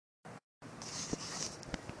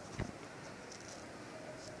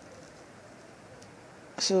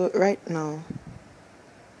So right now,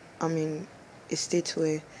 I'm in a state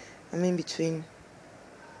where I'm in between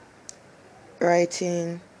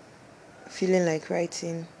writing, feeling like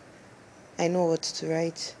writing. I know what to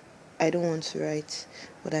write. I don't want to write,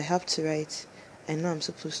 but I have to write. I know I'm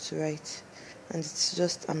supposed to write, and it's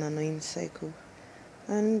just an annoying cycle.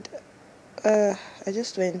 And I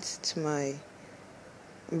just went to my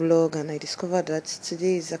blog and I discovered that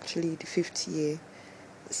today is actually the 5th year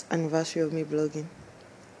anniversary of me blogging.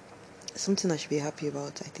 Something I should be happy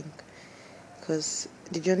about, I think, because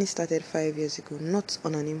the journey started 5 years ago, not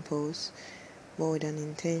on an impulse, but with an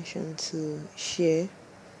intention to share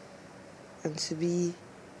and to be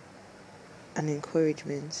an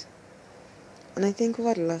encouragement. And I think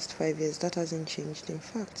over the last 5 years, that hasn't changed. In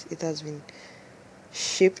fact, it has been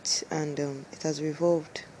shaped and it has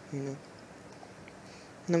revolved. And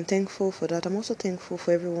I'm thankful for that. I'm also thankful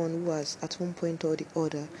for everyone who has, at one point or the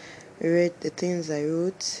other, read the things I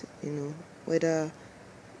wrote, whether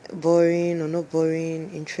boring or not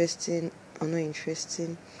boring, interesting or not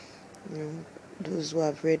interesting. Those who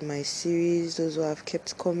have read my series, those who have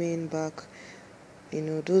kept coming back,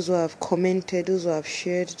 those who have commented, those who have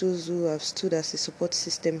shared, those who have stood as a support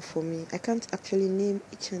system for me. I can't actually name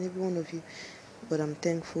each and every one of you, but I'm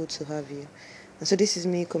thankful to have you. And so this is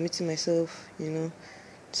me committing myself,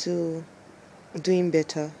 to doing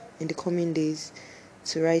better in the coming days,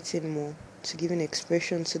 to writing more, to giving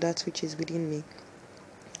expression to that which is within me,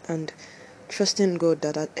 and trusting God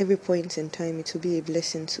that at every point in time it will be a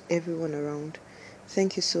blessing to everyone around.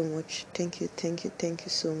 Thank you so much. Thank you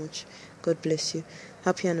so much. God bless you.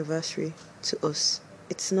 Happy anniversary to us.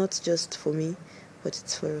 It's not just for me, but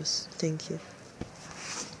it's for us. Thank you.